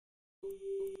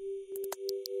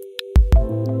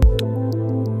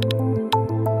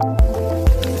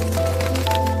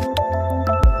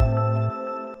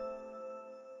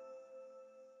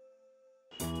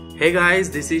Hey guys,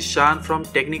 this is Shan from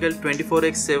Technical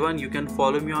 24x7. You can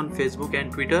follow me on Facebook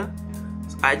and Twitter.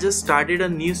 I just started a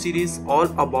new series all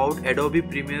about Adobe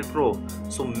Premiere Pro.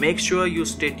 So make sure you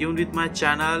stay tuned with my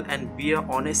channel and be an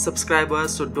honest subscriber.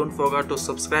 So don't forget to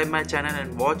subscribe my channel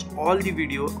and watch all the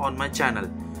video on my channel.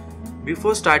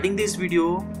 Before starting this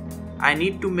video, I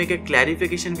need to make a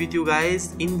clarification with you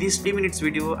guys. In this 3 minutes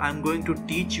video, I'm going to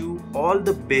teach you all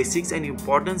the basics and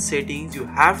important settings you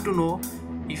have to know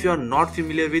if you are not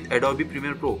familiar with Adobe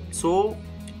Premiere Pro. So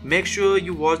make sure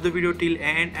you watch the video till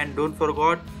end and don't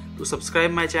forget to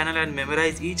subscribe my channel and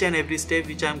memorize each and every step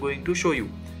which I am going to show you.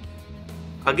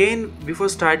 Again, before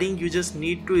starting, you just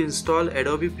need to install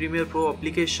Adobe Premiere Pro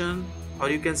application, or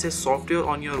you can say software,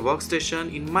 on your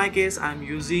workstation. In my case, I am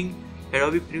using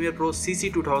Adobe Premiere Pro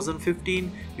CC 2015.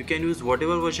 You can use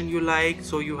whatever version you like,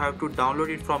 so you have to download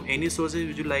it from any sources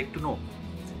which you like to know.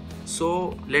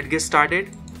 So let's get started.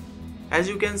 As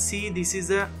you can see, this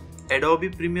is a Adobe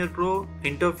Premiere Pro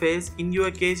interface. In your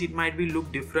case, it might be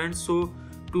look different. So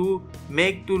to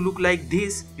make to look like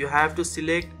this, you have to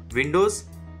select Windows,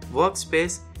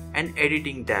 Workspace and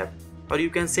Editing tab, or you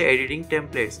can say Editing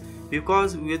Templates,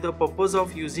 because with the purpose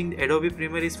of using Adobe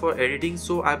Premiere is for editing,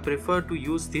 so I prefer to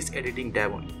use this Editing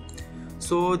tab only.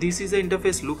 So this is the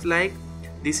interface looks like.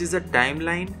 This is a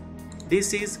timeline,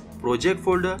 this is project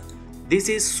folder, this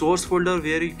is source folder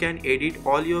where you can edit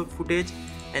all your footage,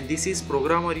 and this is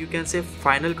program, or you can say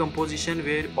final composition,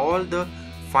 where all the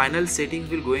final settings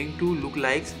will going to look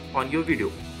like on your video.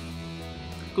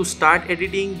 To start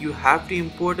editing, you have to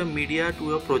import a media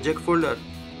to a project folder.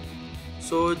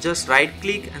 So just right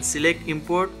click and select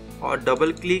import, or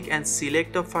double click and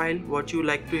select a file what you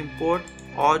like to import,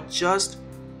 or just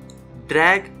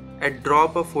drag and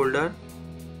drop a folder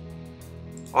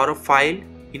or a file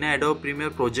in a Adobe Premiere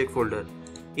project folder.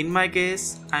 In my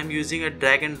case, I am using a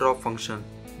drag and drop function.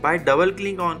 By double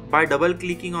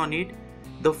clicking on it,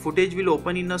 the footage will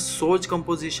open in a source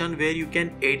composition where you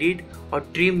can edit or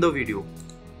trim the video.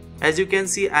 As you can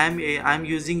see, I am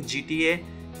using GTA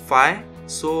 5.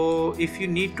 So if you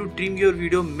need to trim your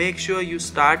video, make sure you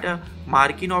start a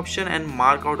mark in option and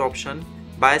mark out option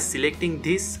by selecting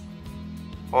this,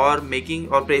 or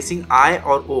pressing I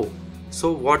or O.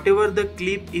 So whatever the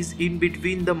clip is in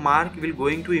between the mark will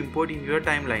going to import in your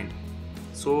timeline.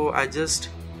 So I just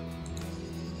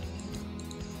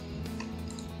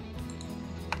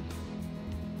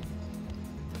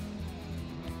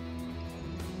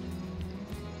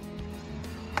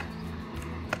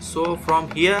so from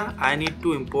here I need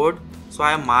to import, so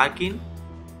I am marking.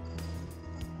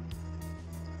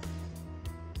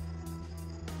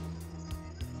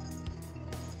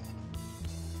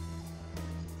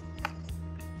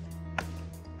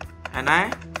 And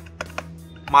I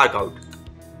mark out.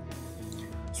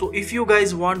 So if you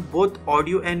guys want both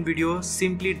audio and video,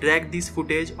 simply drag this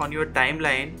footage on your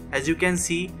timeline. As you can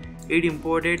see, it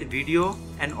imported video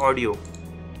and audio.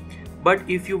 But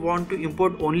if you want to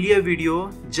import only a video,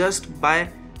 just by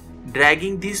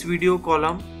dragging this video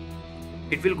column,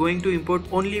 it will going to import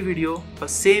only video, or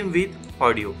same with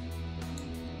audio.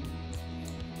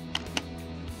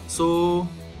 So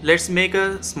let's make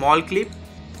a small clip.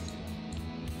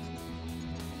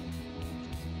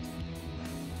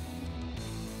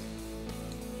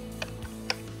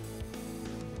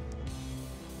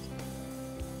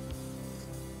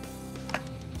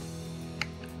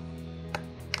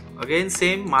 Again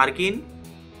same marking.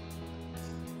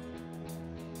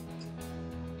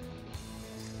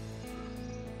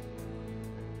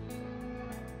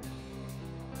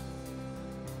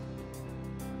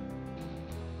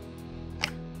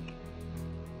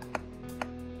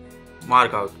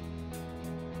 Mark out.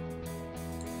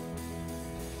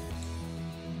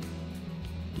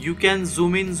 You can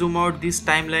zoom in, zoom out this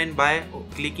timeline by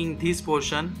clicking this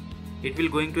portion. It will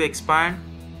going to expand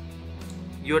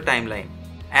your timeline.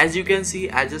 As you can see,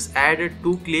 I just added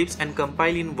 2 clips and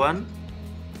compile in one,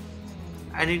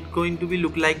 and it's going to be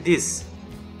look like this.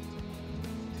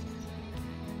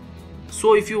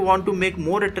 So if you want to make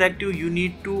more attractive, you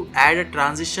need to add a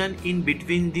transition in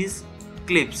between these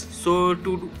clips. So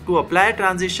to apply a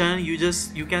transition,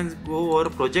 you can go over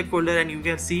project folder and you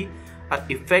can see a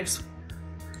effects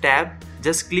tab.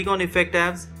 Just click on effect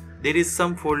tabs. There is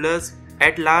some folders.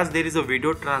 At last there is a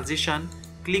video transition.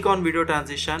 Click on video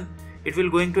transition. It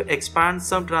will going to expand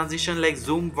some transition like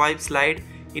zoom, wipe, slide.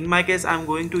 In my case, I am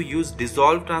going to use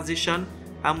dissolve transition.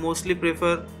 I mostly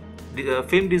prefer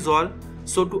film dissolve.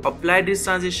 So to apply this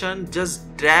transition,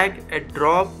 just drag and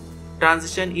drop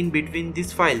transition in between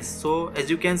these files. So as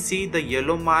you can see, the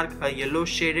yellow mark, a yellow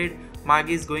shaded mark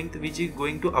is which is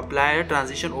going to apply a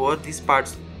transition over these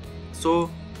parts.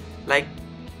 So like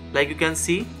you can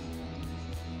see,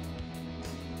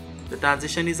 The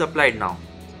transition is applied now.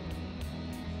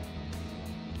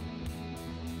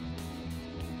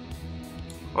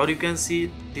 Or you can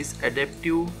see this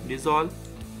adaptive dissolve.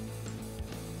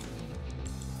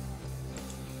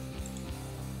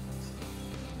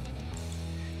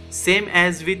 Same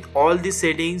as with all the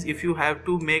settings, if you have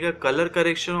to make a color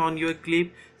correction on your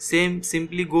clip,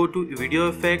 simply go to video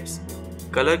effects,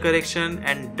 color correction,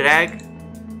 and drag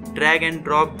and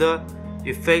drop the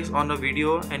effects on a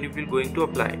video, and it will going to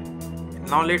apply.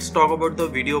 Now let's talk about the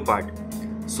video part.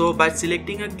 So by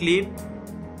selecting a clip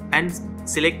and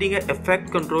selecting an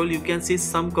effect control, you can see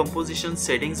some composition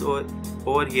settings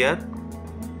over here.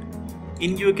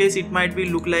 In your case it might be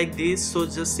look like this, so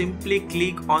just simply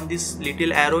click on this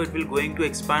little arrow, it will going to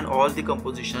expand all the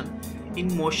composition.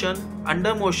 In motion,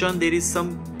 under motion there is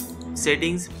some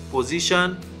settings: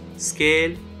 position,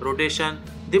 scale, rotation.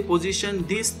 The position,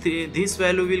 this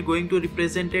value will going to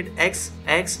represent it x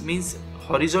means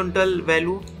horizontal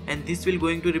value, and this will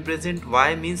going to represent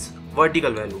y means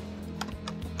vertical value.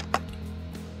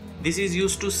 This is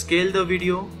used to scale the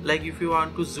video, like if you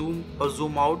want to zoom or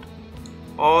zoom out,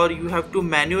 or you have to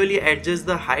manually adjust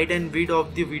the height and width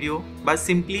of the video. By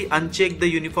simply uncheck the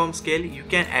uniform scale, you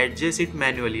can adjust it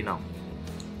manually now.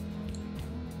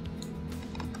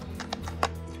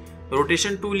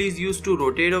 Rotation tool is used to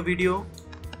rotate a video.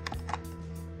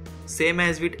 Same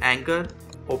as with anchor.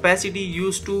 Opacity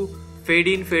used to fade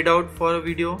in, fade out for a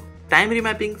video. Time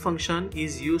remapping function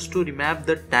is used to remap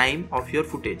the time of your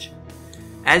footage.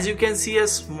 As you can see a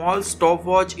small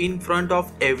stopwatch in front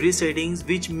of every settings,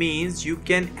 which means you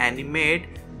can animate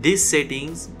these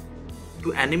settings.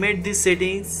 To animate these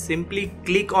settings, simply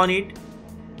click on it,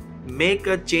 make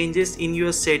a changes in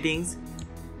your settings,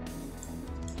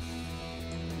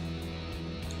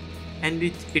 and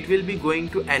it will be going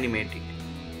to animate it.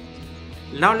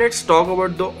 Now let's talk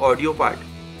about the audio part.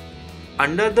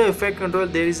 Under the effect control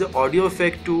there is an audio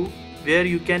effect too, where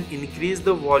you can increase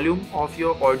the volume of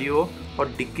your audio or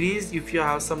decrease if you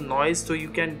have some noise, so you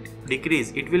can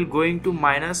decrease. It will going to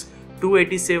minus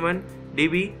 287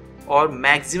 dB, or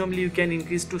maximally you can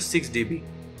increase to 6 dB.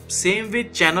 Same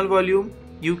with channel volume,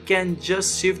 you can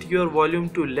just shift your volume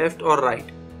to left or right.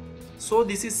 So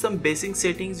this is some basic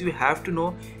settings you have to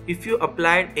know. If you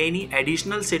applied any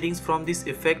additional settings from this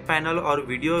effect panel or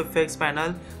video effects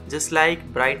panel, just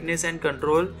like brightness and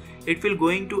control, it will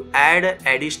going to add an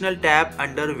additional tab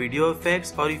under video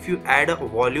effects, or if you add a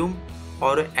volume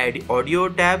or add audio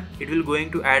tab, it will going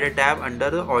to add a tab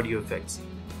under the audio effects.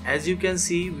 As you can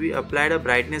see, we applied a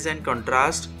brightness and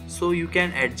contrast, so you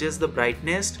can adjust the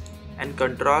brightness and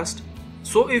contrast.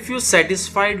 So if you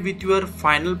satisfied with your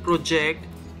final project,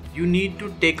 you need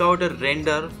to take out a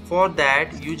render. For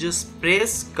that you just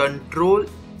press Ctrl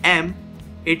M,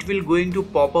 it will going to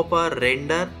pop up a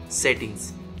render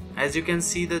settings. As you can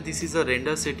see that this is a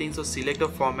render setting, so select a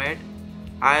format.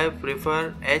 I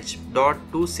prefer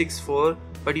H.264,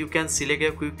 but you can select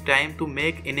a QuickTime. To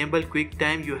make enable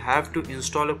QuickTime, you have to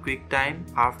install a QuickTime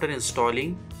after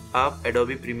installing up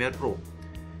Adobe Premiere Pro.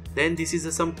 Then this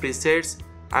is some presets.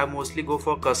 I mostly go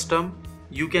for custom.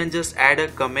 You can just add a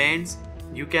comments.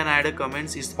 You can add a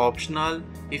comments, it's optional.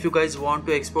 If you guys want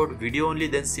to export video only,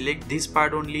 then select this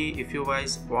part only. If you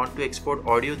guys want to export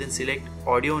audio, then select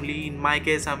audio only. In my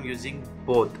case, I'm using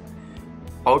both.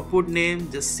 Output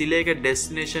name, just select a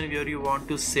destination where you want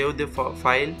to save the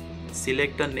file.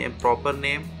 Select a name, proper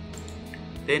name.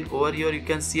 Then over here you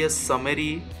can see a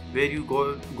summary where you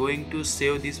going to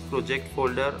save this project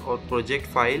folder or project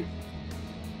file.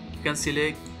 You can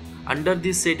select under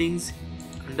these settings.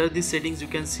 Under these settings you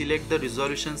can select the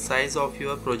resolution size of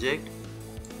your project.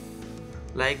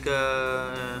 Like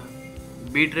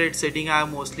bitrate setting, I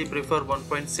mostly prefer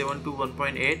 1.7 to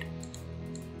 1.8,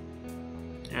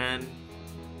 and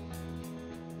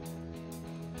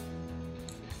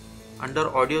under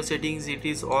audio settings it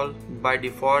is all by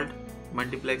default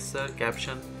multiplexer,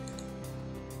 caption.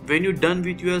 When you're done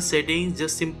with your settings,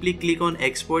 just simply click on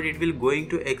export. It will going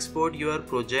to export your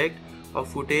project or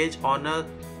footage on a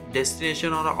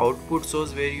destination or output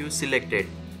source where you selected.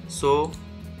 So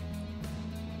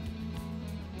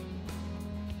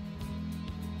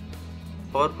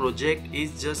our project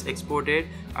is just exported.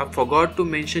 I forgot to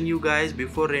mention you guys,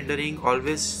 before rendering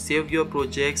always save your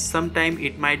project. Sometime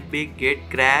it might be get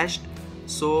crashed,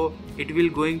 so it will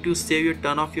going to save you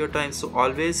ton of your time. So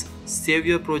always save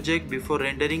your project before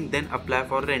rendering, then apply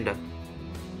for render.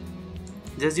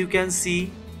 As you can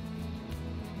see,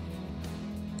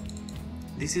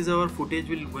 this is our footage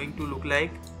will going to look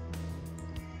like.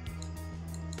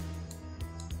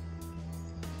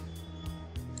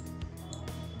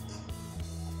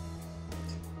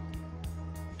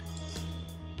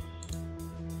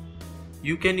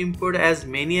 You can import as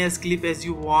many as clip as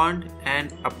you want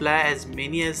and apply as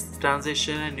many as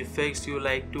transition and effects you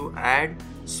like to add.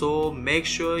 So make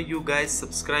sure you guys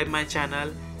subscribe my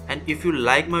channel, and if you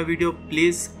like my video,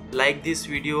 please like this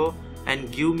video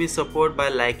and give me support by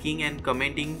liking and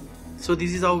commenting. So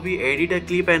this is how we edit a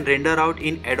clip and render out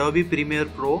in Adobe Premiere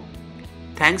Pro.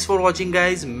 Thanks for watching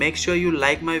guys. Make sure you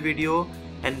like my video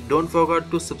and don't forget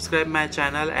to subscribe my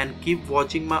channel and keep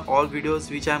watching my all videos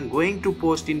which I am going to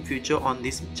post in future on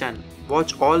this channel.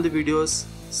 Watch all the videos.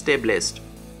 Stay blessed.